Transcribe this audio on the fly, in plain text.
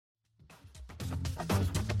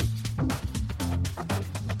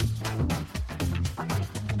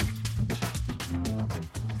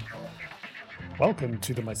Welcome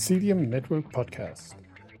to the Mycelium Network podcast,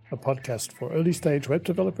 a podcast for early stage web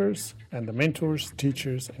developers and the mentors,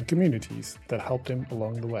 teachers, and communities that help them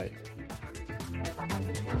along the way.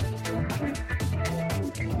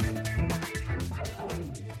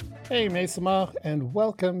 Hey, Nmesoma, and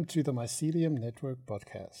welcome to the Mycelium Network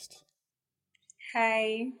podcast.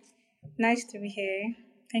 Hi, nice to be here.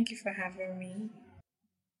 Thank you for having me.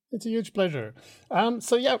 It's a huge pleasure.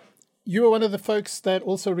 You were one of the folks that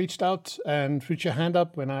also reached out and put your hand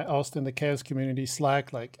up when I asked in the Chaos Community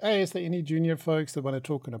Slack, like, hey, is there any junior folks that want to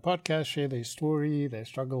talk on a podcast, share their story, their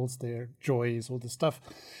struggles, their joys, all this stuff.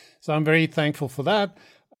 So I'm very thankful for that.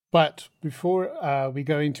 But before we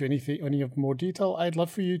go into any of more detail, I'd love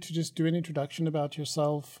for you to just do an introduction about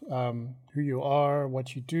yourself, who you are,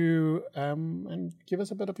 what you do, and give us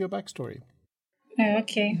a bit of your backstory.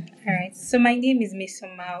 Okay, all right. So my name is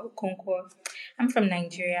Nmesoma Okonkwo. I'm from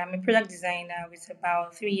Nigeria. I'm a product designer with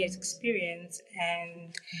about 3 years experience,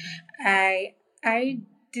 and I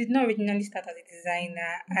did not originally start as a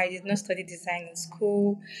designer. I did not study design in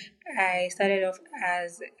school. I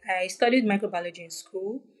studied microbiology in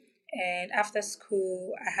school, and after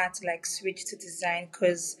school I had to switch to design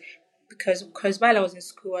because while I was in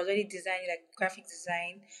school, I was already designing graphic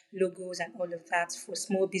design, logos, and all of that for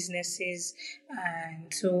small businesses.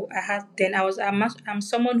 And so I'm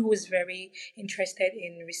someone who is very interested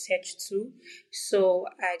in research too. So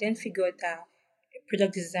I then figured that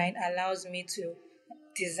product design allows me to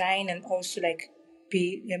design and also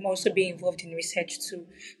be involved in research too.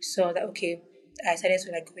 So that okay. I started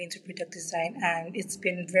to go into product design, and it's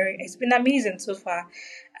been amazing so far,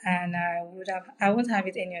 and I won't have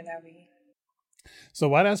it any other way. So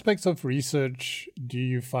what aspects of research do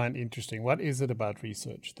you find interesting? What is it about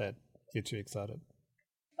research that gets you excited?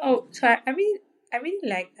 Oh, so I really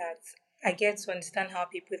like that. I get to understand how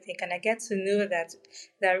people think, and I get to know that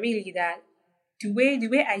the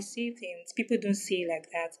way I see things, people don't see it like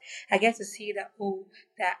that. I get to see that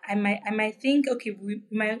that I might think okay,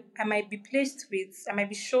 I might be I might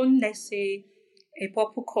be shown, let's say, a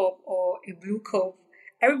purple cup or a blue cup.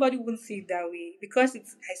 Everybody won't see it that way because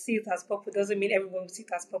I see it as purple doesn't mean everyone will see it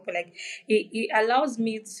as purple. It allows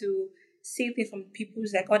me to see things from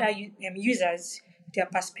people's other users, their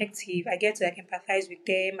perspective. I get to empathize with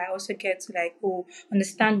them. I also get to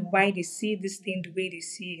understand why they see this thing the way they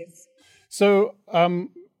see it. So,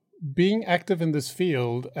 being active in this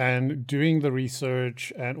field and doing the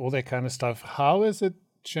research and all that kind of stuff, how has it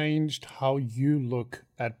changed how you look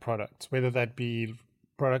at products, whether that be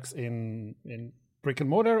products in brick and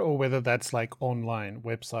mortar or whether that's online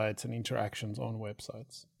websites and interactions on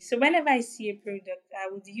websites? So whenever I see a product, I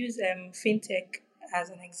would use fintech as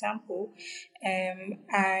an example.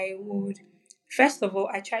 I would first of all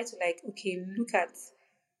I try to look at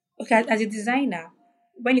as a designer,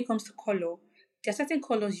 when it comes to color, there are certain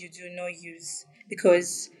colors you do not use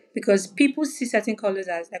because people see certain colors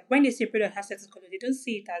as when they see a product has certain colors, they don't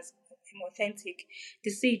see it as authentic.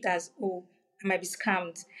 They see it as I might be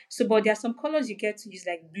scammed. So, but there are some colors you get to use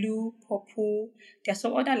blue, purple. There are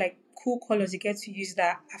some other cool colors you get to use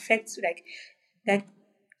that affect like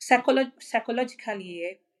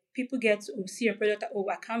psychologically. People get to see a product that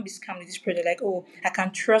I can't be scammed with this product, I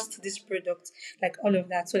can trust this product, all of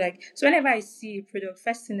that. So whenever I see a product,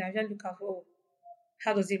 first thing I just look out for,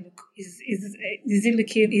 how does it look? Is it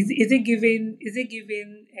looking? Is it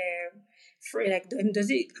giving free? Does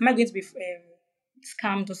it? Am I going to be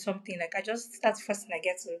scammed or something? That's the first thing I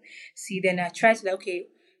get to see. Then I try to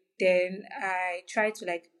then I try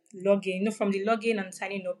to log in. From the login and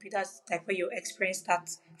signing up, that's where your experience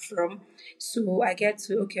starts from. So I get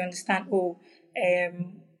to understand.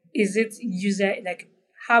 Is it user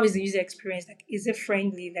how is the user experience? Is it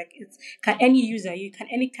friendly? Can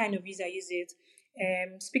any kind of user use it?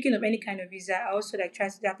 Speaking of any kind of user, I also try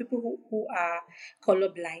to. There are people who are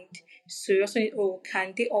colorblind, so you also need,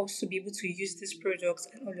 can they also be able to use these products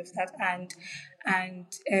and all of that, and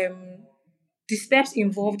the steps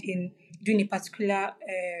involved in doing a particular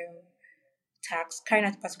task, carrying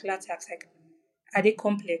out a particular task, are they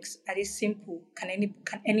complex? Are they simple? Can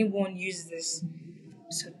anyone use this?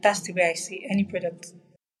 So that's the way I see any product.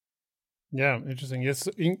 Yeah, interesting. Yes,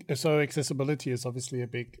 so accessibility is obviously a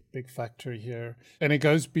big factor here, and it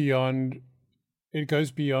goes beyond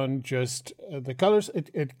just the colors.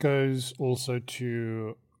 It goes also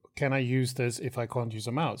to, can I use this if I can't use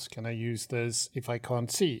a mouse? Can I use this if I can't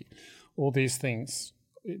see? All these things,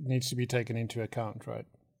 it needs to be taken into account, right?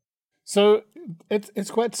 So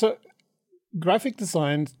it's quite so. Graphic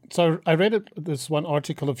design. So I read this one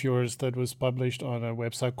article of yours that was published on a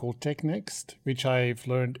website called TechNext, which I've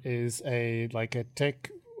learned is a tech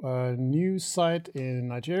news site in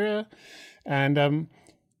Nigeria, and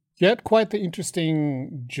you had quite the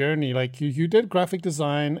interesting journey. Like you did graphic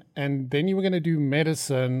design, and then you were going to do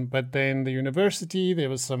medicine, but then the university, there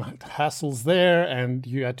was some hassles there, and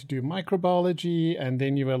you had to do microbiology, and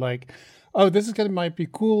then you were like, oh, this is going to might be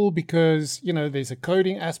cool because, there's a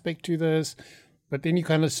coding aspect to this. But then you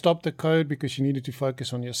kind of stopped the code because you needed to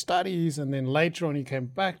focus on your studies. And then later on, you came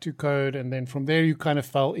back to code. And then from there, you kind of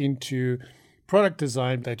fell into product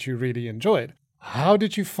design that you really enjoyed. How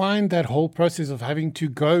did you find that whole process of having to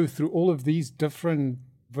go through all of these different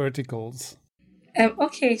verticals?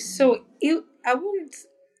 Okay, so I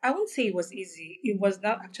won't say it was easy. It was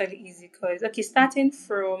not actually easy because okay, starting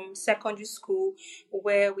from secondary school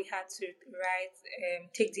where we had to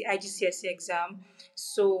take the IGCSE exam,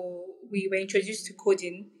 so we were introduced to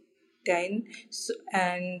coding then,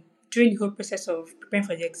 and during the whole process of preparing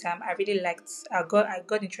for the exam, I really liked. I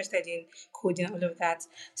got interested in coding and all of that.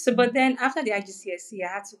 So, but then after the IGCSE,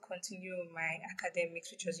 I had to continue my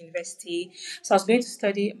academics, which was university. So I was going to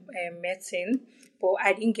study medicine, but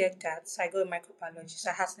I didn't get that. So I got microbiology. So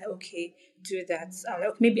I had to like, okay, do that. I was like,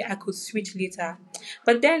 okay, maybe I could switch later.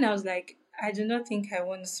 But then I was like, I do not think I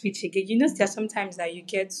want to switch again. There are sometimes that you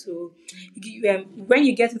get to, when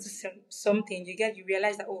you get into something, you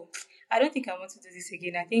realize that, oh, I don't think I want to do this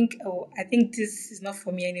again. I think this is not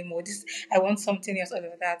for me anymore. I want something else, all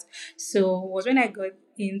of that. So it was when I got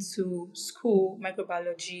into school,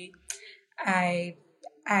 microbiology, I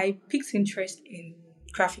I picked interest in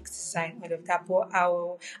graphics design, all of that. But I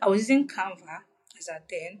was using Canva as at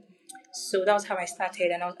then. So that was how I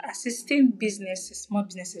started, and I was assisting businesses, small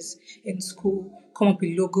businesses in school, come up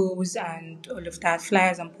with logos and all of that,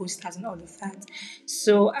 flyers and posters and all of that.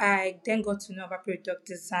 So I then got to know about product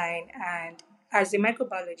design, and as a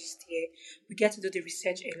microbiologist here, we get to do the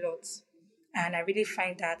research a lot, and I really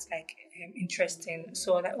find that like interesting.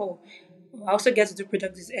 So like, oh, I also get to do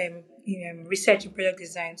research in product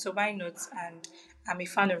design. So why not? And I'm a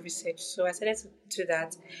fan of research, so I started to do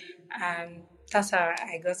that, and that's how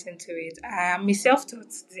I got into it. I'm a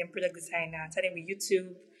self-taught product designer, starting with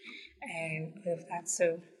YouTube and all of that.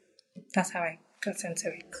 So that's how I got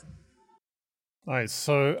into it. Nice.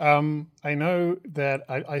 So I know that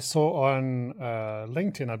I saw on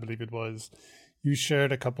LinkedIn, I believe it was, you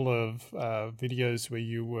shared a couple of videos where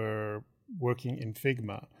you were working in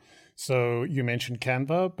Figma. So you mentioned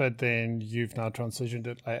Canva, but then you've now transitioned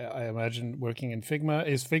it, I imagine, working in Figma.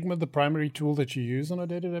 Is Figma the primary tool that you use on a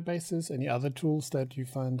day-to-day basis? Any other tools that you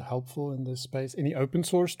find helpful in this space? Any open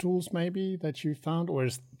source tools maybe that you found? Or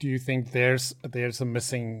do you think there's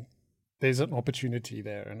an opportunity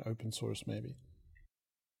there in open source maybe?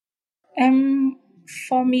 Um,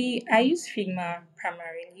 for me, I use Figma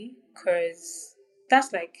primarily because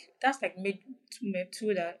that's like made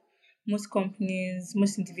tool that most companies,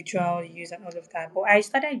 most individuals use and all of that. But I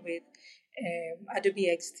started with Adobe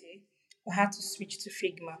XD. I had to switch to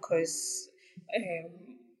Figma because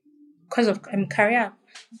of career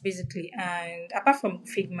basically. And apart from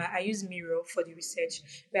Figma, I use Miro for the research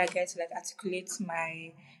where I get to like articulate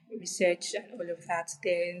my research and all of that.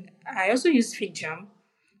 Then I also use FigJam,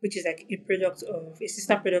 which is like a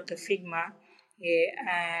sister product of Figma. Yeah,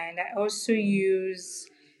 and I also use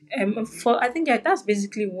for I think that's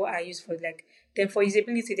basically what I use for like then for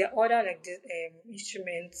usability there are other like the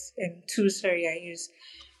instruments tools sorry I use,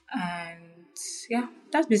 and yeah,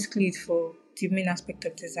 that's basically it for the main aspect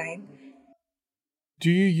of design. Do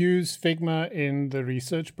you use Figma in the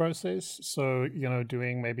research process? So,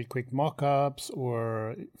 doing maybe quick mock-ups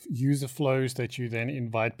or user flows that you then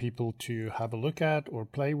invite people to have a look at or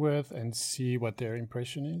play with and see what their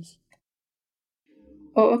impression is?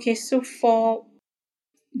 Oh, okay. So for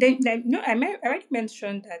no, I already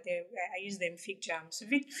mentioned that I use them FigJam. So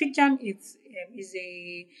FigJam is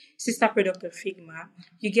a sister product of Figma.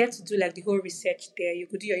 You get to do like the whole research there. You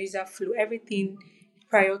could do your user flow, everything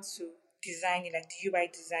prior to designing, like the UI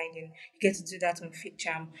designing. You get to do that on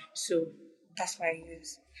FigJam. So that's what I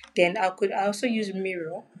use. Then I also use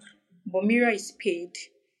Miro, but Miro is paid.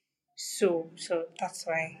 So that's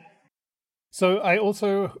why. So I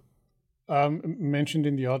also mentioned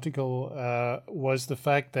in the article was the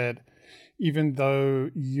fact that even though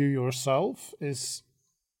you yourself is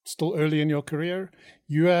still early in your career,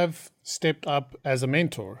 you have stepped up as a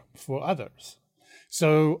mentor for others.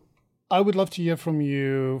 So I would love to hear from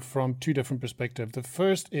you from two different perspectives. The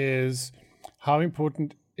first is how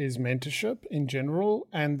important is mentorship in general?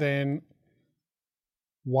 And then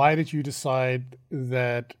why did you decide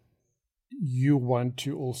that you want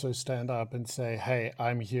to also stand up and say, hey,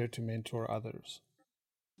 I'm here to mentor others?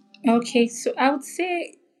 Okay, so I would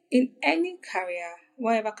say in any career,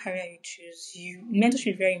 whatever career you choose,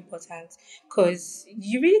 mentorship is very important because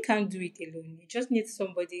you really can't do it alone. You just need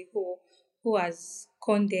somebody who has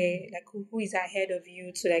gone there, like who is ahead of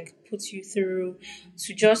you to like put you through,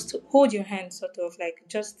 to just hold your hand, sort of like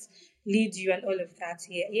just lead you and all of that.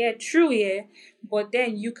 Yeah, yeah, true. Yeah, but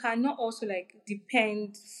then you cannot also like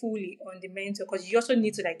depend fully on the mentor because you also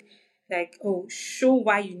need to like show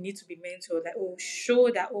why you need to be mentored, like show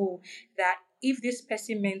that that if this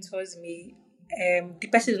person mentors me, the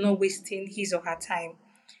person is not wasting his or her time.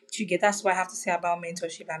 Do you get? That's what I have to say about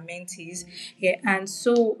mentorship and mentees. Yeah, and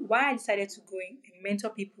so why I decided to go in and mentor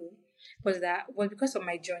people was because of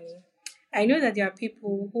my journey. I know that there are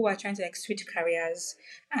people who are trying to like switch careers,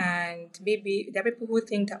 and maybe there are people who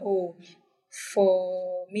think that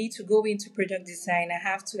for me to go into product design, I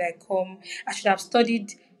have to like come. I should have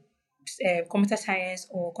studied computer science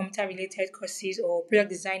or computer related courses or product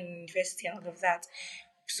design in university and all of that.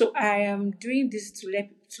 So I am doing this to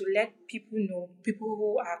let people know, people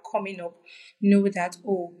who are coming up, know that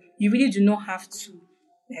you really do not have to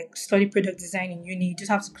like study product design in uni. You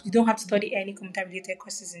don't have to study any computer related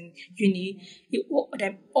courses in uni.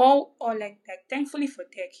 All like thankfully for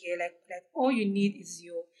tech here, like all you need is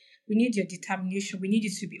we need your determination. We need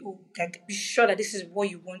you to be like be sure that this is what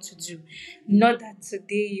you want to do, not that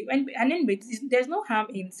today and then there's no harm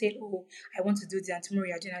in saying I want to do this and tomorrow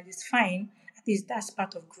you're doing that. It's fine. At least that's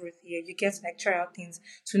part of growth here. You get to like try out things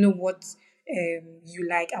to know what you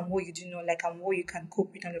like and what you do not like and what you can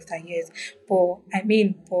cope with all of that. Yes, but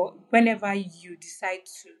whenever you decide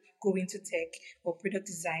to go into tech or product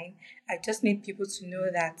design, I just need people to know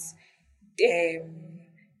um,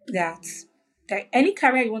 that that any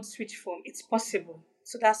career you want to switch from, it's possible.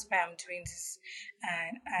 So that's why I'm doing this,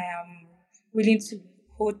 and I am willing to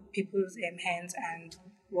hold people's hands and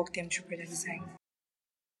walk them through product design.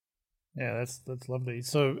 Yeah, that's lovely.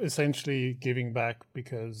 So essentially giving back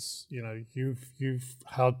because, you've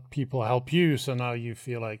helped people help you, so now you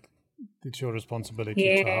feel like it's your responsibility to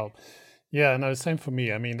Yeah, help. Yeah, no, same for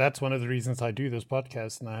me. I mean, that's one of the reasons I do this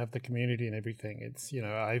podcast and I have the community and everything. It's,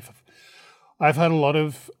 I've had a lot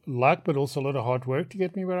of luck, but also a lot of hard work to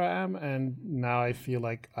get me where I am, and now I feel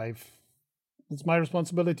like it's my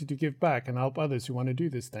responsibility to give back and help others who want to do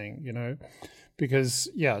this thing. Because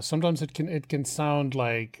yeah, sometimes it can sound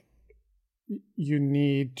like you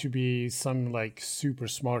need to be some like super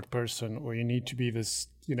smart person, or you need to be this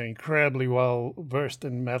incredibly well versed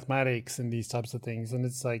in mathematics and these types of things, and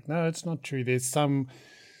it's like, no, it's not true. There's some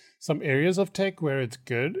areas of tech where it's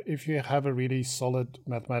good if you have a really solid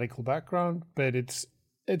mathematical background, but it's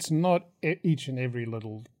not each and every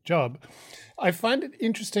little job. I find it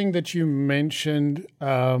interesting that you mentioned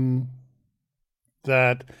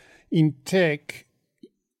that in tech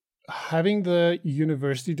having the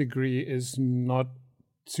university degree is not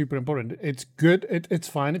super important. It's good. It's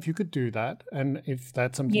fine if you could do that. And if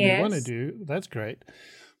that's something you want to yes. do, that's great.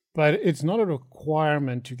 But it's not a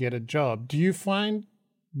requirement to get a job. Do you find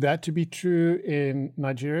that to be true in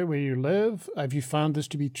Nigeria where you live? Have you found this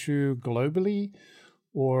to be true globally?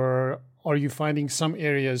 Or are you finding some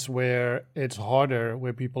areas where it's harder,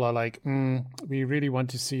 where people are like, we really want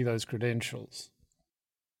to see those credentials?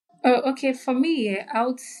 Oh, okay. For me, I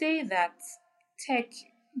would say that tech,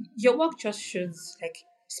 your work just shows like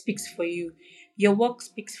speaks for you. Your work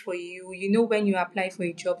speaks for you. You know when you apply for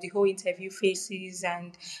a job, the whole interview phases,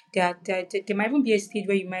 and there might even be a stage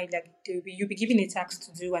where you might like you'll be given a task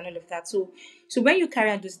to do and all of that. So when you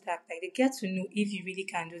carry out those tasks, like they get to know if you really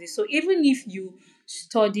can do this. So even if you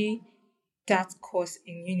study that course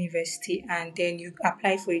in university and then you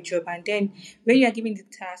apply for a job, and then when you are given the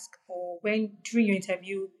task or when during your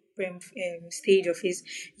interview stage of it,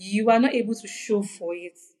 you are not able to show for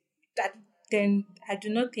it, that then I do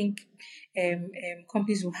not think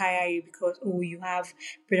companies will hire you because you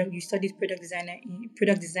studied product design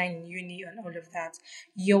in uni and all of that.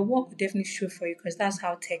 Your work will definitely show for you because that's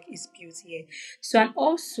how tech is built here. So and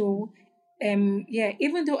also yeah,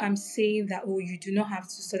 even though I'm saying that you do not have to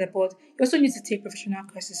study, but you also need to take professional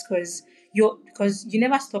courses because you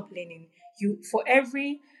never stop learning. You for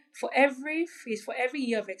every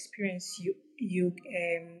year of experience you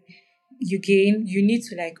gain, you need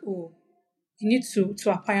to like you need to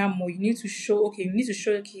acquire more. You need to show okay,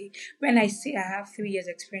 when I say I have 3 years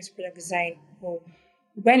experience in product design, or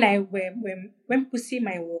when people see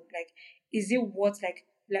my work, like is it what like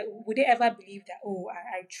would they ever believe that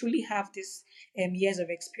I truly have this years of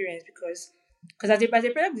experience? Because as a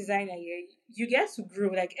product designer, you get to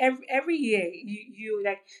grow like every year. You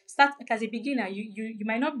like start like as a beginner. You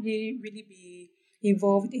might not really be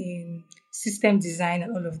involved in system design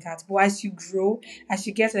and all of that. But as you grow, as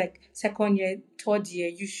you get like second year, third year,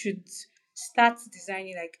 you should start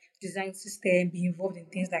designing like design system, be involved in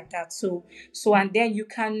things like that. So and then you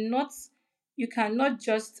cannot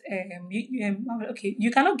just okay,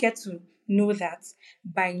 you cannot get to know that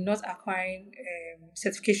by not acquiring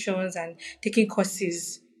certifications and taking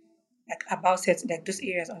courses like about it, like those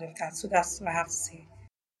areas, all of that. So that's what I have to say.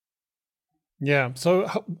 Yeah. So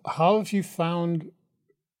how have you found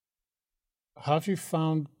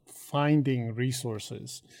finding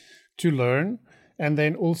resources to learn? And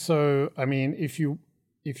then also, I mean, if you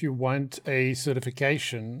want a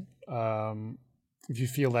certification, if you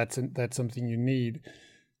feel that's something you need,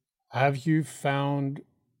 have you found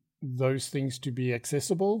those things to be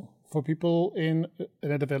accessible for people in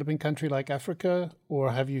a developing country like Africa,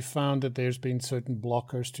 or have you found that there's been certain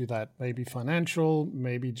blockers to that, maybe financial,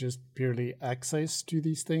 maybe just purely access to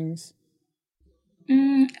these things?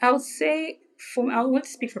 I would say I want to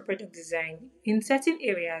speak for product design. In certain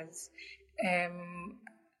areas, um,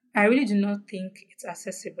 I really do not think it's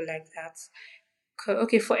accessible like that.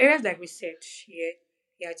 Okay, for areas like research, yeah,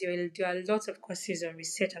 yeah, there are lots of courses on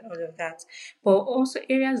research and all of that. But also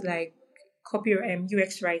areas like copy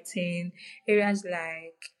UX writing, areas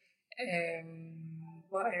like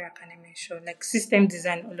what area can I mention? Like system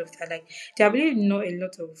design, all of that. Like there are really not a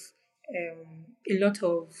lot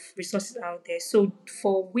of resources out there. So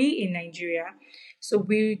for we in Nigeria, so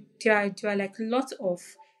there are like lots of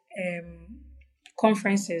um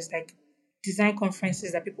conferences, like design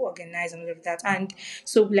conferences that people organize and all of that. And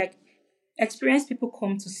so like experienced people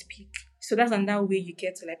come to speak. So that's another way you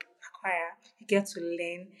get to like acquire, you get to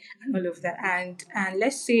learn and all of that. And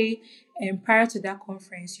let's say prior to that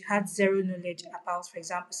conference, you had zero knowledge about, for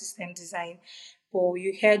example, system design, but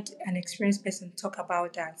you heard an experienced person talk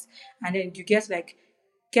about that, and then you get to like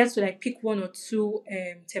pick one or two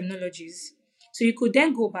terminologies. So you could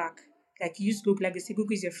then go back, like use Google, like they say,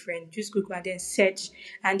 Google is your friend. Use Google and then search,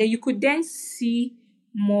 and then you could then see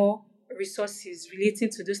more resources relating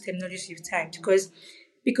to those terminologies you've typed.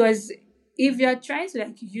 Because if you're trying to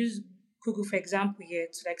like use Google, for example, here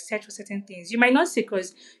to like search for certain things, you might not see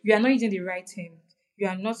because you are not using the right term. You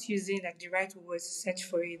are not using like the right words to search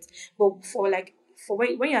for it. But for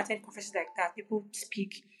when you attend conferences like that, people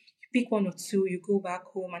speak, you pick one or two, you go back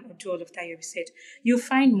home and do all of that your research. You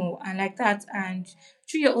find more and like that. And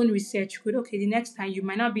through your own research, you could okay, the next time you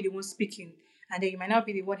might not be the one speaking, and then you might not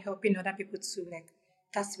be the one helping other people to like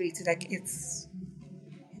that's the way it is. Like it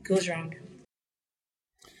goes round.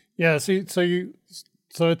 Yeah. So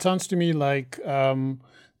it sounds to me like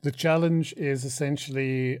the challenge is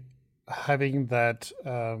essentially having that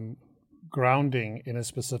grounding in a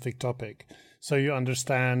specific topic. So you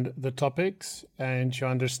understand the topics and you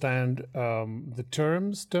understand the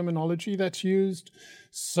terminology that's used,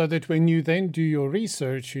 so that when you then do your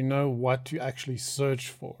research, you know what to actually search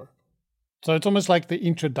for. So it's almost like the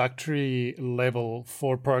introductory level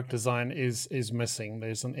for product design is missing.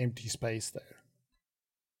 There's an empty space there.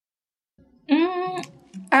 Mm,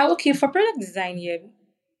 okay, for product design, yeah.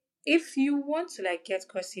 If you want to like get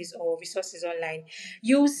courses or resources online,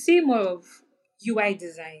 you'll see more of UI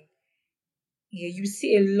design. Yeah, you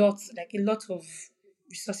see a lot of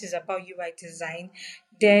resources about UI design.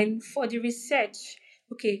 Then for the research,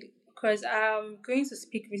 okay, because I'm going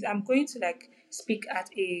to like speak at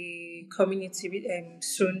a community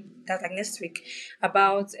soon, that like next week,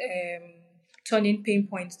 about turning pain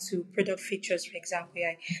points to product features, for example.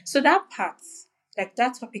 Yeah. So that part, like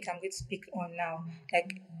that topic I'm going to speak on now,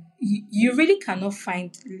 like you really cannot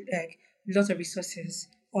find like lots of resources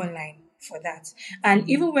online for that. And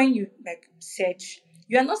even when you like search,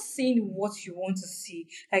 you are not seeing what you want to see.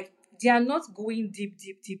 Like they are not going deep,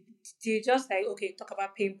 deep, deep. They just like okay, talk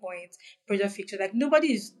about pain points, product feature. Like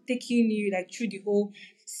nobody is taking you like through the whole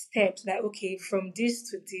steps. Like okay, from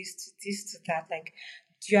this to this to this to that. Like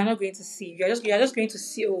you are not going to see. You are just going to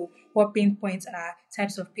see what pain points are,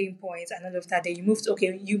 types of pain points, and all of that. Then you move to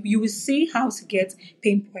okay, you will see how to get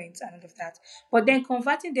pain points and all of that. But then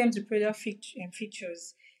converting them to product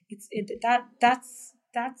features, that's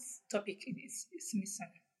topic is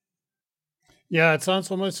missing. Yeah, it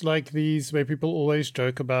sounds almost like these where people always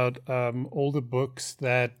joke about all the books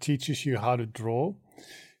that teaches you how to draw.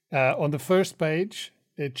 On the first page,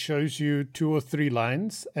 it shows you two or three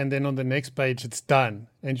lines, and then on the next page, it's done.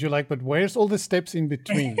 And you're like, but where's all the steps in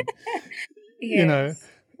between? You know, Yes.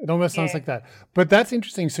 it almost sounds Yeah. like that. But that's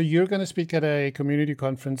interesting. So you're going to speak at a community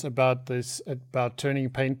conference about this, about turning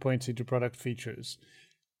pain points into product features.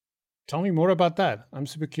 Tell me more about that. I'm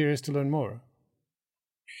super curious to learn more.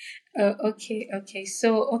 Okay.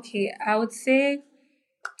 So okay, I would say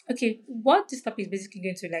okay, what this topic is basically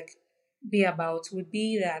going to like be about would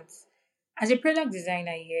be that as a product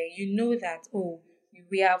designer here, you know that oh,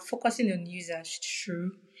 we are focusing on users,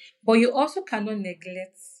 true, but you also cannot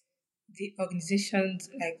neglect the organization's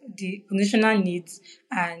like the organizational needs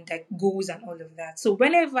and like goals and all of that. So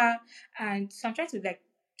whenever and so I'm trying to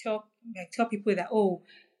tell people that, oh,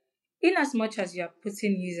 in as much as you are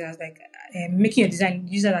putting users like making your design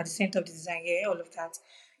users at the center of the design, yeah, all of that,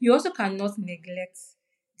 you also cannot neglect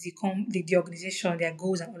the organization, their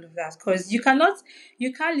goals and all of that, because you can't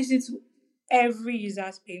listen to every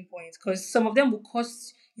user's pain point, because some of them will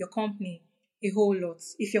cost your company a whole lot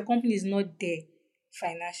if your company is not there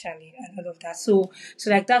financially and all of that. So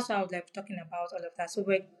like that's why I would like talking about all of that. So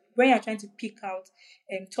when you're trying to pick out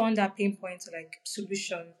and turn that pain point to like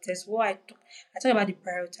solution, there's what I talk about the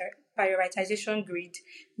prioritization grid,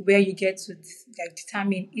 where you get to like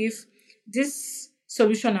determine if this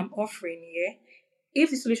solution I'm offering here,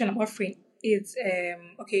 if the solution I'm offering is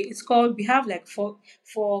okay, it's called, we have like four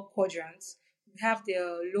quadrants. We have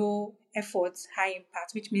the low effort, high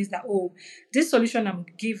impact, which means that, oh, this solution I'm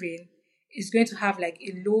giving is going to have like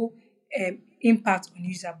a low impact on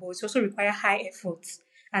user, but it also require high effort,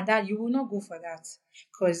 and that you will not go for that,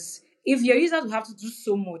 because if your users will have to do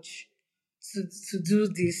so much to do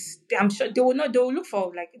this, I'm sure they will not. They will look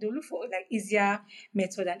for like easier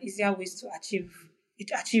method and easier ways to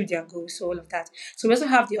achieve their goals. So all of that. So we also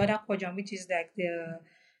have the other quadrant, which is like the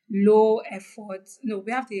low effort. No,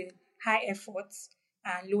 we have the high effort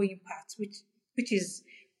and low impact, which is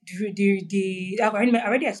I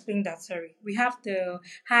already explained that. Sorry, we have the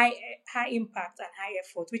high impact and high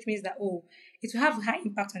effort, which means that, oh, it will have high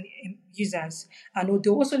impact on users, and they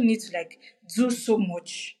also need to like do so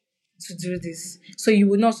much to do this. So you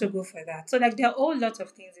will also go for that. So like there are a whole lot of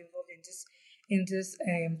things involved in this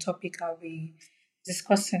topic I'll be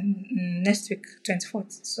discussing next week,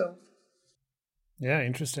 24th. So Yeah,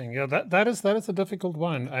 interesting. Yeah, that is a difficult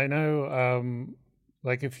one. I know,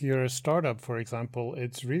 like if you're a startup, for example,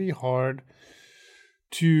 it's really hard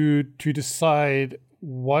to decide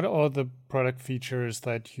what are the product features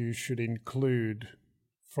that you should include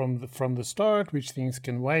from the start, which things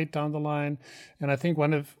can wait down the line. And I think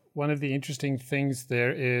one of the interesting things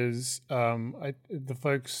there is the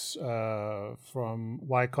folks from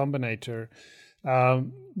Y Combinator,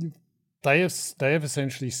 um, they have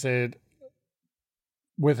essentially said,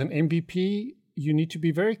 with an MVP, you need to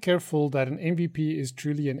be very careful that an MVP is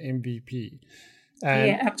truly an MVP. And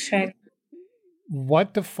yeah, actually,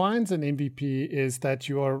 what defines an MVP is that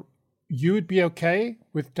you would be okay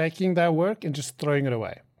with taking that work and just throwing it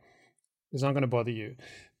away. It's not going to bother you,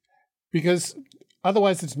 because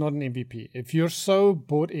otherwise it's not an MVP. If you're so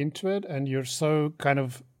bought into it and you're so kind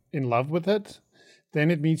of in love with it,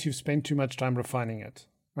 then it means you've spent too much time refining it,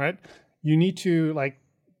 right? You need to like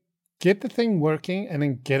get the thing working and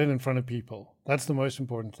then get it in front of people. That's the most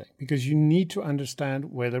important thing, because you need to understand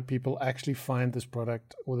whether people actually find this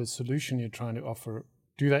product or the solution you're trying to offer.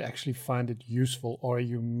 Do they actually find it useful, or are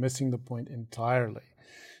you missing the point entirely?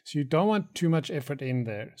 So you don't want too much effort in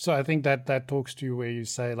there. So I think that talks to you where you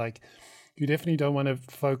say, like, you definitely don't want to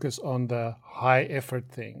focus on the high effort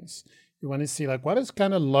things. You want to see like what is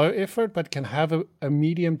kind of low effort but can have a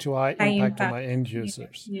medium to high high impact on my impact. end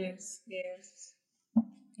users. Yes, yes,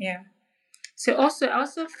 yeah. So also, I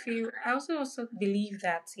also believe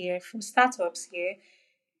that here for startups here,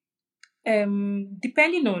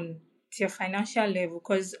 depending on your financial level,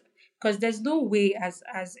 because there's no way as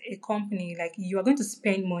a company like you are going to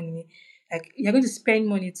spend money, like you're going to spend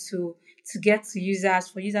money to get to users,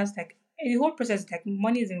 for users, like the whole process, like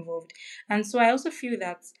money is involved. And so I also feel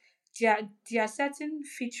that there are certain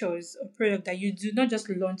features or product that you do not just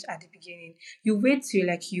launch at the beginning. You wait till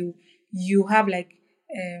like you have like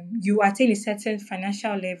you attain a certain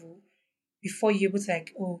financial level before you're able to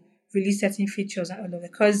like, oh, release certain features and all of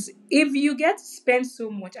that. Because if you get to spend so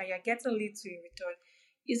much and you're getting little in return,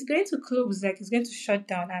 it's going to close, like it's going to shut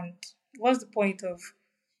down. And what's the point of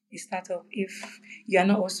a startup if you are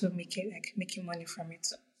not also making money from it?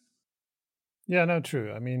 Yeah, no,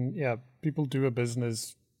 true. I mean, yeah, people do a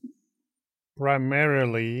business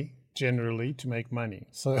primarily, generally, to make money.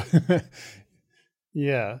 So,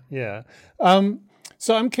 yeah, yeah.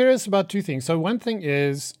 So I'm curious about two things. So one thing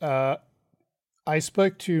is, I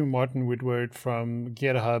spoke to Martin Woodward from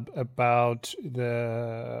GitHub about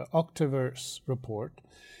the Octoverse report,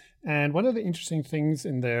 and one of the interesting things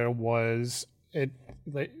in there was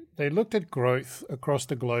they looked at growth across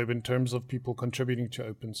the globe in terms of people contributing to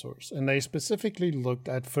open source, and they specifically looked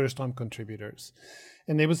at first-time contributors.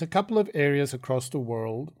 And there was a couple of areas across the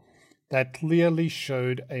world that clearly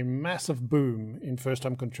showed a massive boom in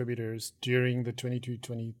first-time contributors during the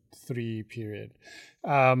 22-23 period.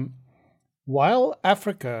 While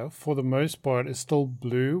Africa, for the most part, is still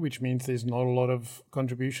blue, which means there's not a lot of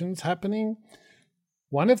contributions happening,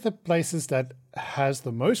 one of the places that has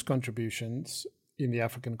the most contributions in the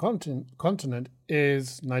African continent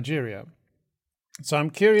is Nigeria. So I'm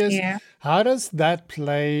curious, Yeah. how does that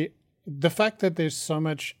play the fact that there's so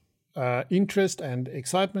much interest and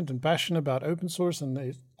excitement and passion about open source,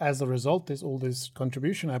 and as a result, there's all this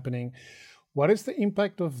contribution happening. What is the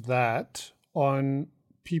impact of that on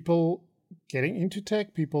people getting into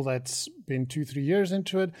tech, people that's been 2-3 years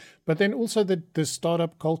into it, but then also the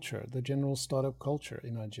startup culture, the general startup culture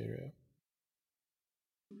in Nigeria?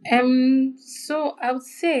 So I would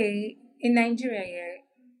say in Nigeria,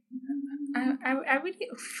 yeah, I really,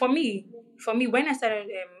 for me, when I started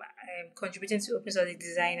contributing to open source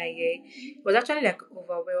designer, yeah, it was actually like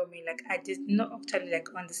overwhelming. Like I did not actually like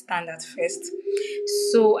understand at first.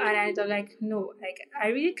 So and I was like, no, like I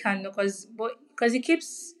really can't, because it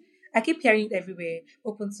keeps. I keep hearing it everywhere.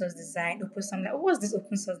 Open source design, open source. I'm like, oh, what's this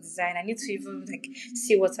open source design? I need to even like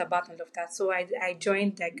see what's about all of that. So I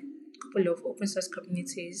joined like a couple of open source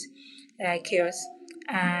communities, chaos,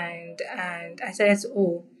 and I started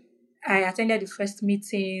to I attended the first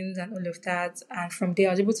meetings and all of that, and from there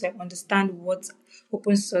I was able to like understand what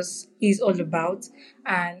open source is all about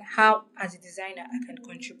and how, as a designer, I can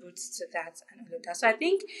contribute to that and all of that. So I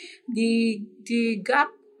think the gap,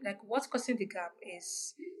 like what's causing the gap,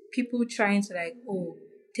 is people trying to like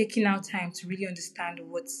taking out time to really understand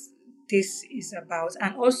what this is about,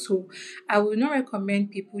 and also I would not recommend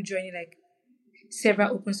people joining like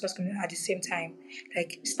several open source communities at the same time.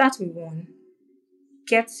 Like start with one,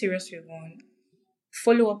 get serious with one,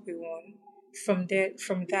 follow up with one. From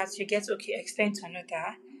that, you get okay, extend to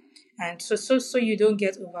another, and so you don't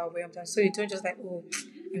get overwhelmed, and so you don't just like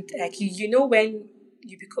like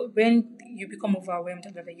when you become overwhelmed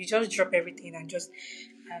and all that, you just drop everything and just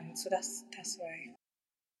and so that's why.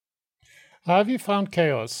 How have you found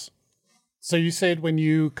chaos? So you said when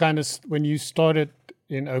you started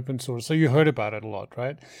in open source, so you heard about it a lot,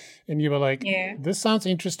 right? And you were like, Yeah. this sounds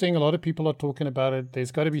interesting. A lot of people are talking about it.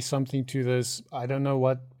 There's got to be something to this. I don't know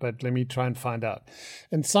what, but let me try and find out.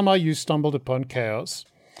 And somehow you stumbled upon chaos.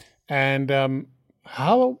 And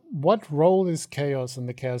what role is chaos in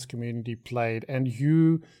the chaos community played, and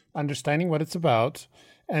you understanding what it's about,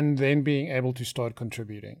 and then being able to start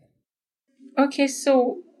contributing? Okay,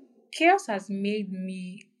 so chaos has made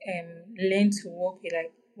me learn to work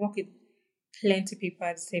with plenty people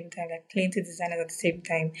at the same time, like plenty designers at the same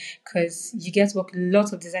time, because you get to work with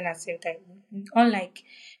lots of designers at the same time. Unlike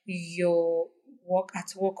your work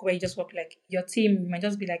where you just work like your team might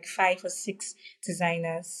just be like 5 or 6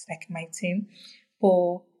 designers, like my team.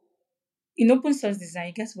 But in open source design,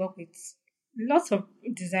 you get to work with lots of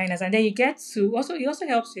designers, and then you get to also it also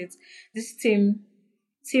helps with this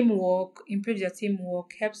teamwork, improves your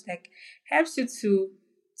teamwork, helps you to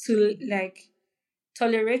like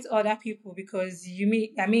tolerate other people, because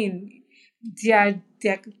I mean there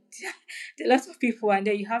are lots of people, and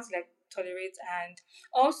then you have to like tolerate. And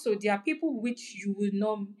also there are people which you will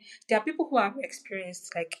not there are people who are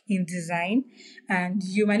experienced like in design, and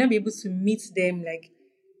you might not be able to meet them like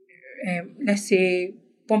let's say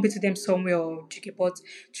bump into them somewhere or tricky, but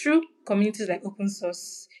through communities like open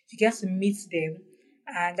source, you get to meet them.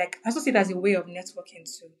 And like I also see it as a way of networking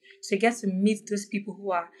too. So you get to meet those people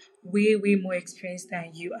who are way, way more experienced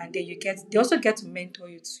than you, and then they also get to mentor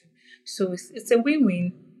you too. So it's a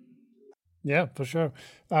win-win. Yeah, for sure.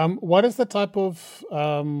 What is the type of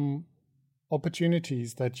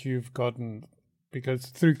opportunities that you've gotten because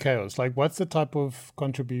through chaos? Like, what's the type of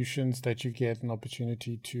contributions that you get an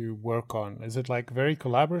opportunity to work on? Is it like very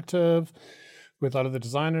collaborative with other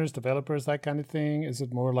designers, developers, that kind of thing? Is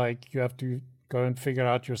it more like you have to go and figure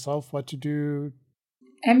out yourself what to do?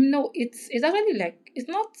 No, it's actually like it's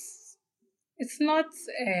not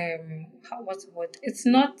what's the word? It's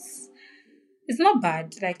not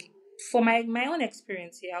bad. Like for my own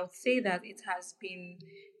experience here, I would say that it has been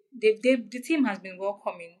the team has been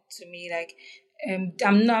welcoming to me. Like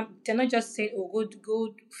they're not just saying, oh,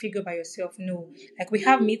 go figure by yourself. No, like we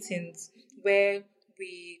have meetings where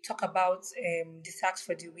we talk about the tasks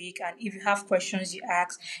for the week, and if you have questions, you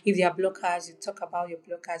ask. If there are blockers, you talk about your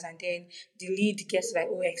blockers, and then the lead gets like,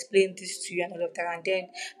 oh, explain this to you and all of that, and then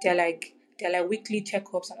they're like they're like weekly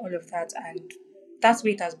checkups and all of that, and that's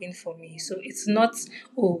what it has been for me. So it's not,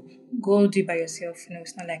 oh, go do it by yourself. No,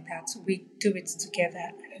 it's not like that. We do it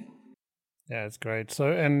together. Yeah, it's great.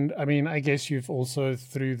 So, and I mean, I guess you've also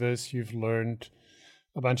through this, you've learned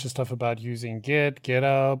a bunch of stuff about using Git,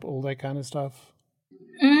 GitHub, all that kind of stuff.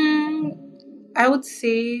 Mm, I would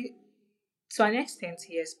say to an extent,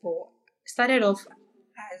 yes, but started off.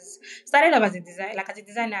 as started off as a design, like as a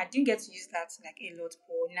designer, I didn't get to use that like a lot,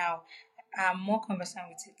 but now I'm more conversant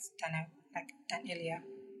with it than earlier.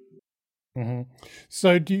 Hmm.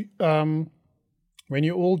 So when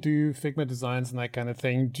you all do Figma designs and that kind of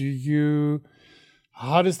thing,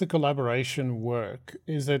 how does the collaboration work?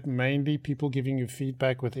 Is it mainly people giving you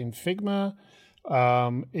feedback within Figma?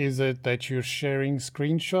 Is it that you're sharing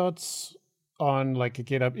screenshots on like a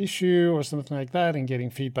GitHub issue or something like that and getting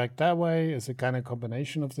feedback that way? Is it kind of a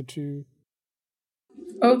combination of the two?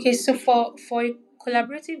 Okay, so for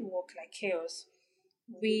collaborative work like chaos,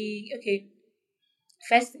 we okay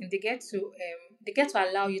first thing they get to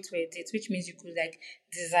allow you to edit, which means you could like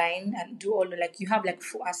design and do all like you have like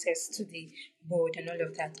full access to the board and all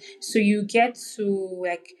of that. So you get to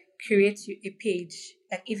like create a page.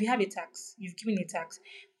 Like if you have a tax, you've given a tax,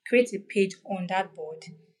 create a page on that board,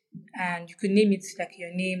 and you could name it like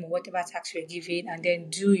your name or whatever tax you're giving, and then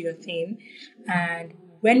do your thing. And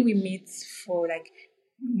when we meet for like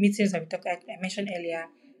meetings that we talked like I mentioned earlier,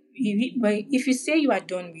 if you say you are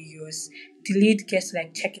done with yours, the lead gets to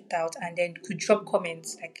like check it out and then could drop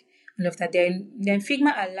comments like all of that. Then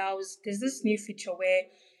Figma allows there's this new feature where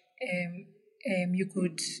um you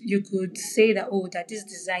could say that that this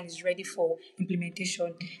design is ready for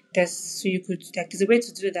implementation. There's a way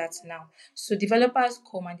to do that now. So developers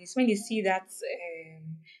come and when they see that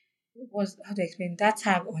was how to explain that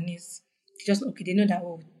tag on it, they know that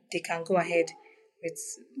they can go ahead with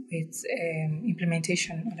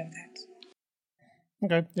implementation all of that.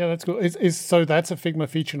 Okay, yeah, that's cool. So that's a Figma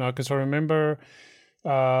feature now? Because I remember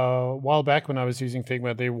a while back when I was using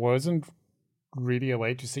Figma, there wasn't really a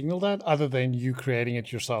way to signal that other than you creating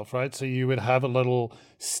it yourself, right? So you would have a little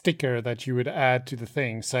sticker that you would add to the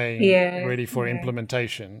thing saying Yeah, ready for yeah.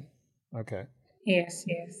 implementation. Okay. Yes,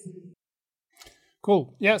 yes.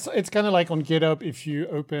 Cool. Yeah, so it's kind of like on GitHub, if you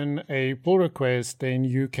open a pull request, then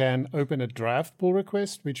you can open a draft pull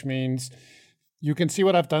request, which means you can see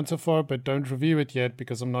what I've done so far, but don't review it yet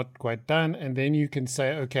because I'm not quite done. And then you can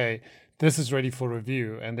say, okay, this is ready for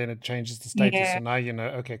review. And then it changes the status. Yeah. So now you know,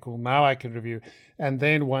 okay, cool, now I can review. And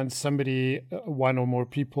then once somebody, one or more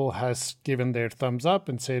people has given their thumbs up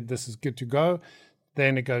and said, this is good to go,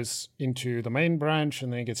 then it goes into the main branch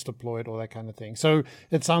and then it gets deployed, all that kind of thing. So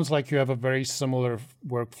it sounds like you have a very similar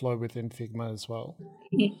workflow within Figma as well.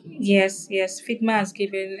 Yes, yes. Figma has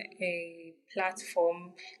given a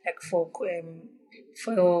platform like for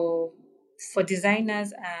for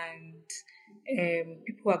designers and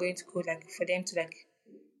people who are going to code, like for them to like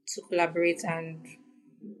to collaborate. And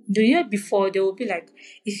the year before there will be like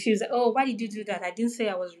issues like, oh, why did you do that? I didn't say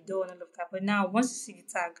I was done all of that. But now once you see the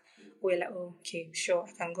tag, we're like, oh, okay, sure,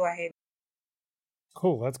 I can go ahead.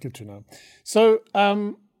 Cool, that's good to know. So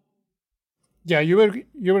yeah, you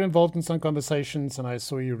were involved in some conversations, and I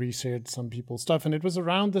saw you research some people's stuff, and it was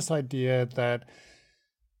around this idea that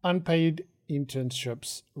unpaid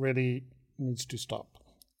internships really needs to stop.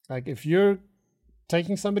 Like if you're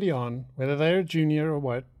taking somebody on, whether they're a junior or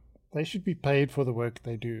what, they should be paid for the work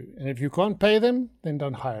they do. And if you can't pay them, then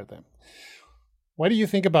don't hire them. What do you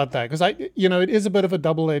think about that? Because it is a bit of a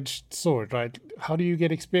double-edged sword, right? How do you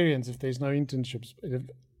get experience if there's no internships? If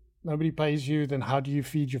nobody pays you, then how do you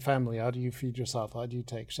feed your family? How do you feed yourself? How do you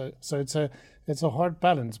take? So it's a hard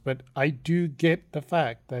balance. But I do get the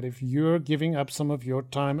fact that if you're giving up some of your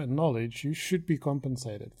time and knowledge, you should be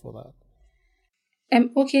compensated for that.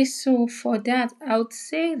 Okay, so for that, I would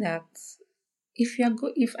say that if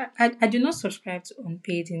I do not subscribe to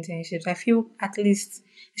unpaid internships, I feel at least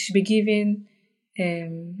it should be given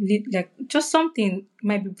like just something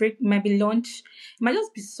might be might be lunch, it might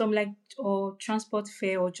just be some like or transport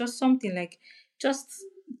fare or just something like just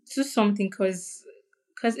do something because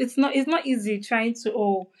it's not easy trying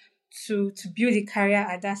to to build a career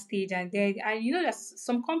at that stage. And then and you know that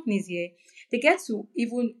some companies here they get to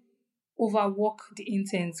even overwork the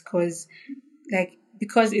interns because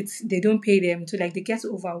it's they don't pay them to like they get to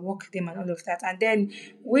overwork them and all of that, and then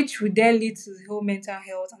which would then lead to the whole mental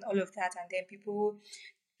health and all of that, and then people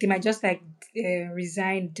they might just like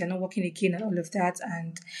resign, they're not working again and all of that.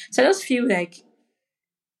 And so I just feel like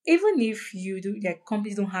even if you do like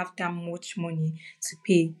companies don't have that much money to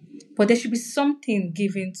pay, but there should be something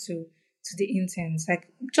given to the interns, like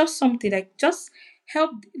just something like just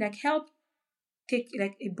help take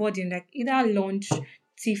like a burden, like either lunch,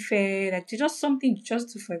 tea fare, like just something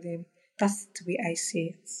just do for them. That's the way I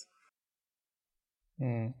see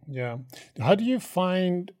it. Yeah. How do you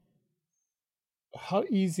find how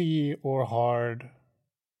easy or hard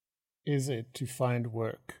is it to find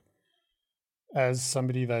work as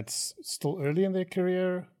somebody that's still early in their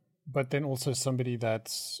career, but then also somebody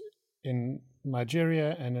that's in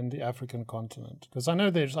Nigeria and in the African continent? Because I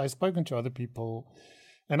know I've spoken to other people,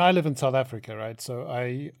 and I live in South Africa, right?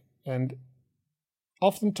 And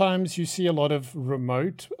oftentimes you see a lot of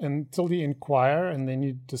remote until you inquire, and then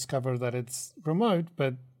you discover that it's remote,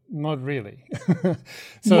 but not really.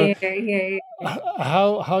 So Yeah, yeah, yeah.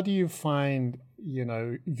 how do you find,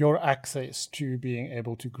 your access to being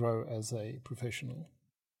able to grow as a professional?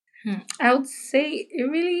 I would say it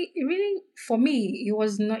really, for me, it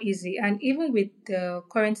was not easy. And even with the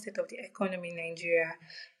current state of the economy in Nigeria,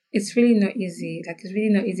 it's really not easy. Like, it's really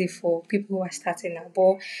not easy for people who are starting now.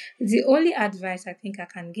 But the only advice I think I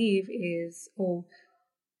can give is, oh,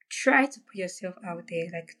 try to put yourself out there.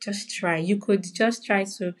 Like, just try. You could just try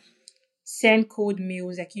to send cold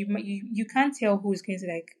mails. Like, you can't tell who's going to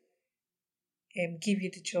like give you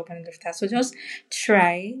the job and all of that. So just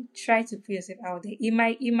try to put yourself out there. It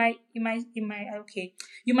might okay.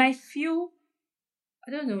 You might feel,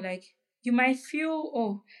 I don't know, like you might feel,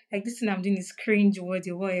 oh, like this thing I'm doing is cringe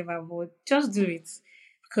worthy, whatever, but just do it.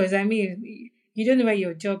 Because I mean, you don't know where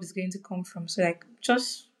your job is going to come from. So like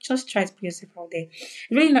just try to put yourself out there.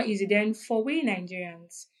 Really not easy. Then for we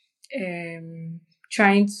Nigerians,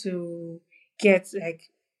 trying to get like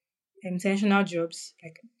intentional jobs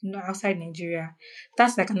like outside Nigeria,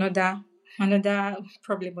 that's like another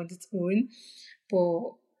problem on its own.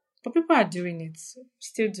 But people are doing it,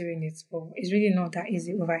 still doing it, but it's really not that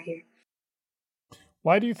easy over here.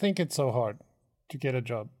 Why do you think it's so hard to get a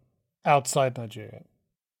job outside Nigeria?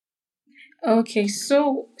 Okay,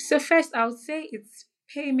 so first I would say it's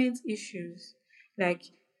payment issues, like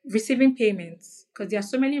receiving payments, because there are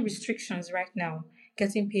so many restrictions right now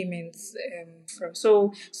getting payments from.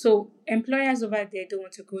 So employers over there don't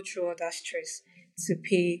want to go through all that stress to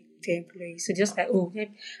pay the employees. So just like, oh,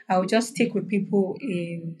 I'll just stick with people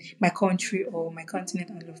in my country or my continent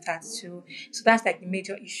and all of that. So that's like the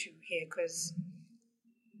major issue here, because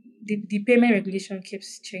the payment regulation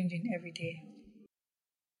keeps changing every day.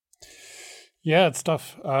 Yeah, it's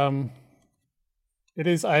tough. It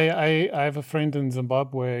is. I have a friend in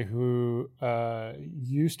Zimbabwe who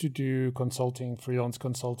used to do consulting, freelance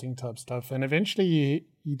consulting type stuff, and eventually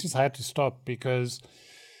he just had to stop because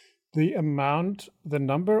the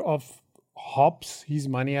number of hops his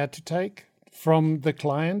money had to take from the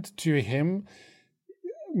client to him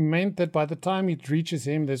meant that by the time it reaches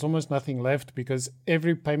him, there's almost nothing left because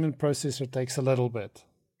every payment processor takes a little bit.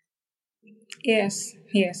 Yes,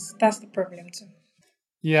 that's the problem too.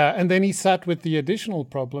 Yeah, and then he sat with the additional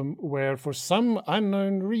problem where, for some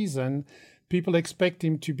unknown reason, people expect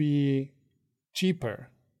him to be cheaper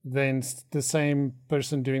than the same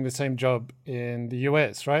person doing the same job in the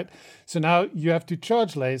US, right? So now you have to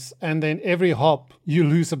charge less, and then every hop you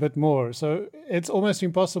lose a bit more. So it's almost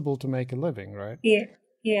impossible to make a living, right? Yeah,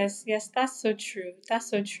 yes, that's so true.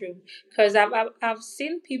 That's so true. Because I've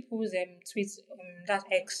seen people's tweets that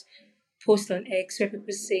X post on X where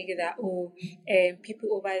people say that, oh,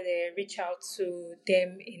 people over there reach out to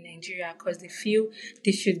them in Nigeria because they feel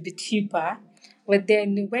they should be cheaper, but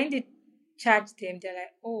then when they charge them, they're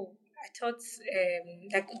like, oh, I thought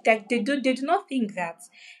like they do not think that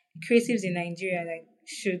creatives in Nigeria like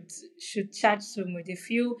should charge so much. They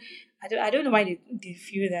feel, I don't know why they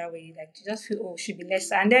feel that way. Like they just feel, oh, should be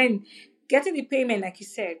less, and then getting the payment like you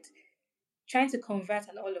said, trying to convert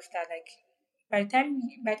and all of that. Like by the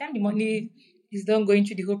time the money is done going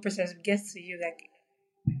through the whole process gets to you, like,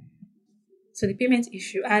 so the payment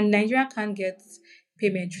issue, and Nigeria can't get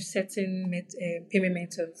payment through certain payment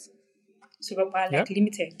methods, so we're like Yep.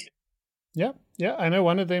 limited. Yeah. Yeah. I know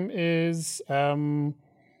one of them is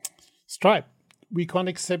Stripe. We can't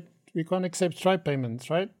accept Stripe payments,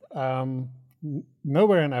 right?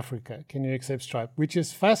 Nowhere in Africa can you accept Stripe, which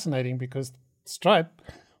is fascinating because Stripe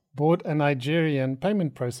bought a Nigerian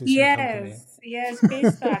payment processing company. Yes,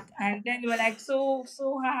 paystack, and then we're like, so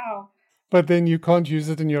how? But then you can't use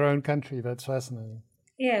it in your own country. That's fascinating.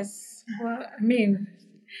 Yes, well, I mean,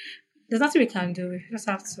 there's nothing we can do. We just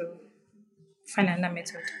have to find another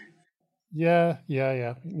method. Yeah, yeah,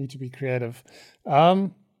 yeah. You need to be creative.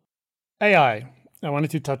 Um, AI. I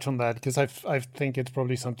wanted to touch on that because I think it's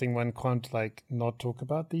probably something one can't like not talk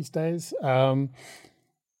about these days.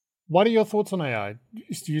 What are your thoughts on AI?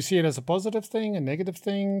 Do you see it as a positive thing, a negative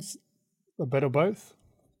thing, a bit of both?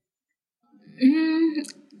 Mm,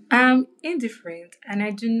 I'm indifferent, and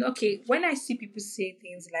I do not. Okay, when I see people say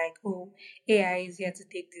things like, "Oh, AI is here to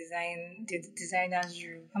take the designer's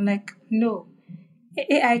room," I'm like, no,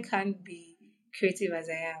 AI can't be creative as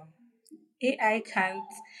I am. AI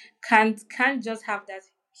can't just have that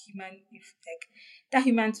human, if like that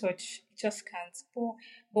human touch. It just can't.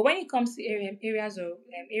 But when it comes to areas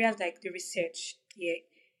like the research, yeah,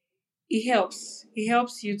 it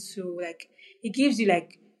helps you to like, it gives you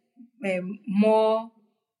like more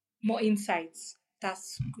insights.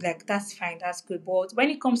 That's fine, that's good. But when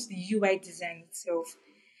it comes to the UI design itself,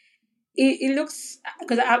 it looks,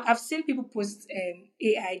 because I've seen people post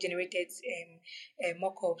AI generated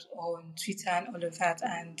mock-ups on Twitter and all of that,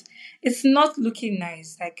 and it's not looking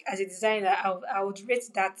nice. Like as a designer, I would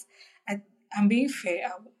rate that. I'm being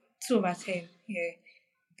fair, 2/10. Yeah,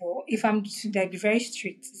 but if I'm to like be very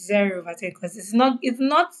strict, 0/10, because it's not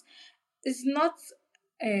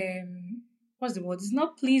what's the word? It's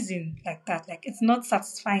not pleasing like that. Like it's not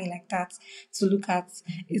satisfying like that to look at.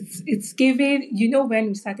 It's giving, when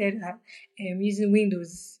we started using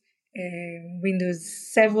Windows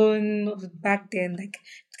 7 back then, like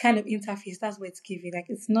kind of interface, that's what it's giving. Like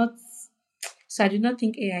it's not, so I do not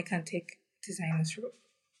think AI can take designers role.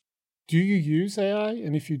 Do you use AI?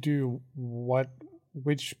 And if you do,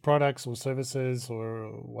 which products or services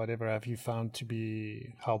or whatever have you found to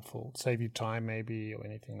be helpful? Save you time maybe or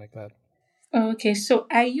anything like that? Okay, so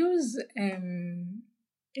I use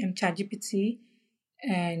ChatGPT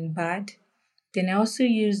and Bard. Then I also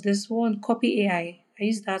use this one, Copy AI. I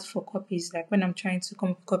use that for copies, like when I'm trying to come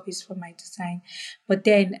up with copies for my design. But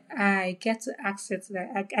then I get to access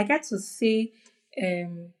that. I get to say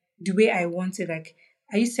the way I want it. Like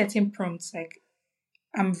I use certain prompts. Like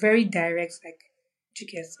I'm very direct. Like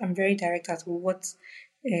I'm very direct as to what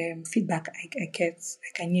feedback I get.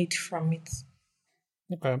 Like I need from it.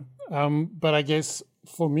 Okay. But I guess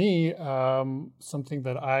for me, something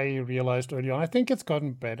that I realized early on, I think it's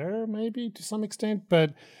gotten better maybe to some extent,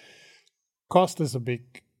 but cost is a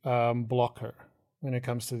big blocker when it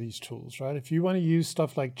comes to these tools, right? If you want to use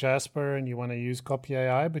stuff like Jasper and you want to use Copy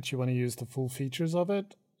AI, but you want to use the full features of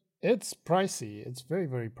it, it's pricey. It's very,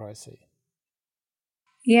 very pricey.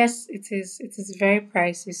 Yes, it is. It is very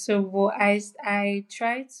pricey. So, well, I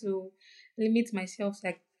try to limit myself.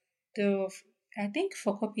 Like the I think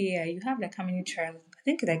for Copy AI, you have like how many trials? I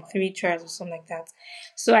think like 3 trials or something like that.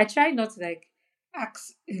 So I try not to like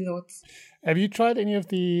ask a lot. Have you tried any of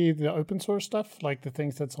the open source stuff, like the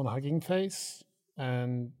things that's on Hugging Face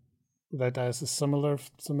and that has a similar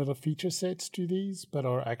feature sets to these, but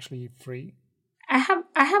are actually free? I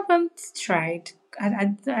haven't tried.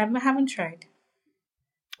 I haven't tried.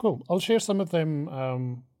 Cool. I'll share some of them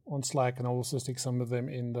on Slack, and I'll also stick some of them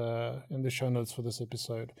in the show notes for this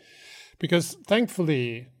episode, because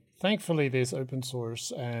thankfully, there's open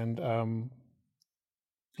source and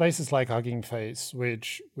places like Hugging Face,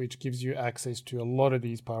 which gives you access to a lot of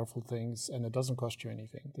these powerful things, and it doesn't cost you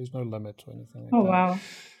anything. There's no limit or anything like Oh that. wow!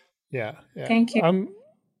 Yeah, yeah. Thank you.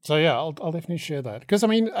 So yeah, I'll definitely share that, because I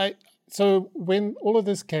mean, so when all of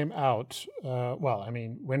this came out, well, I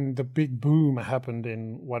mean, when the big boom happened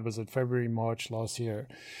in, what was it, February, March last year,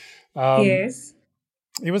 Yes.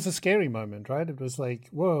 it was a scary moment, right? It was like,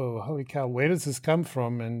 whoa, holy cow, where does this come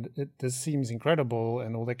from? And this seems incredible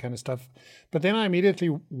and all that kind of stuff. But then I immediately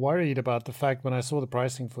worried about the fact when I saw the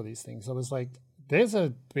pricing for these things. I was like, there's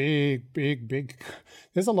a big,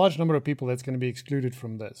 there's a large number of people that's going to be excluded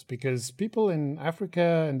from this, because people in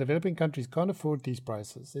Africa and developing countries can't afford these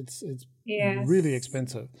prices. It's really Yes.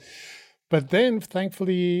 expensive. But then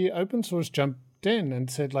thankfully open source jumped in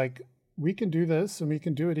and said, like, we can do this and we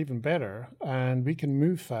can do it even better and we can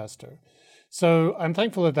move faster. So I'm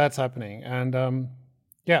thankful that that's happening. And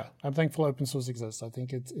yeah, I'm thankful open source exists. I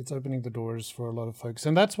think it's opening the doors for a lot of folks.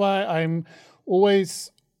 And that's why I'm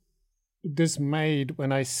always dismayed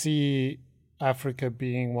when I see Africa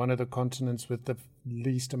being one of the continents with the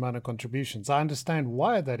least amount of contributions. I understand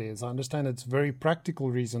why that is. I understand it's very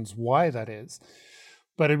practical reasons why that is.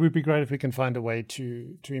 But it would be great if we can find a way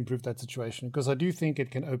to improve that situation, because I do think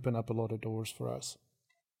it can open up a lot of doors for us.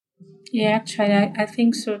 Yeah, actually, I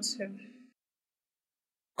think so too.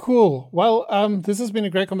 Cool. Well, this has been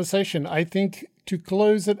a great conversation. I think to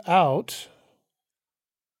close it out,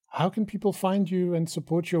 how can people find you and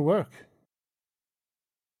support your work?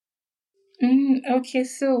 Okay,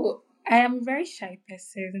 so I am a very shy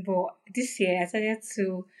person, but this year I started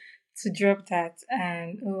to drop that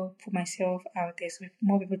and put myself out there so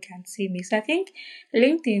more people can see me. So I think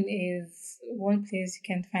LinkedIn is one place you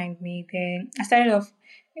can find me. Then I started off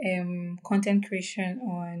content creation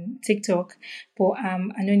on TikTok, but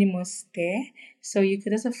I'm anonymous there. So you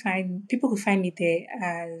could also find people could find me there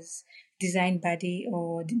as Design Buddy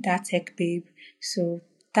or That Tech Babe. So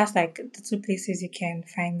that's like the two places you can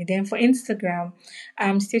find me. Then for Instagram,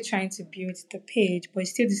 I'm still trying to build the page, but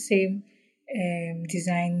it's still the same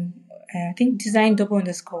design. I think design double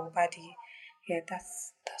underscore body. Yeah,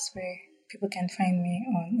 that's where people can find me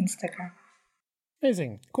on Instagram.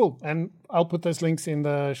 Amazing. Cool. And I'll put those links in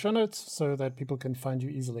the show notes so that people can find you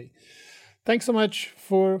easily. Thanks so much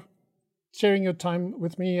for sharing your time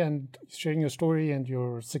with me and sharing your story and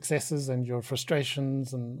your successes and your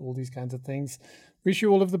frustrations and all these kinds of things. Wish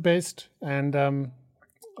you all of the best. And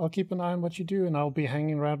I'll keep an eye on what you do, and I'll be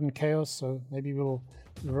hanging around in chaos. So maybe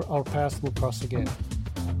our paths will cross again.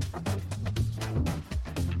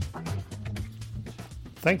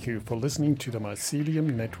 Thank you for listening to the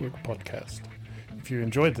Mycelium Network podcast. If you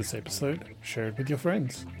enjoyed this episode, share it with your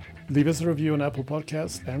friends. Leave us a review on Apple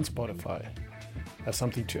Podcasts and Spotify. Have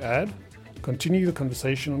something to add? Continue the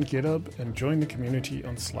conversation on GitHub and join the community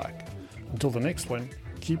on Slack. Until the next one,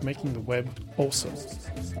 keep making the web awesome.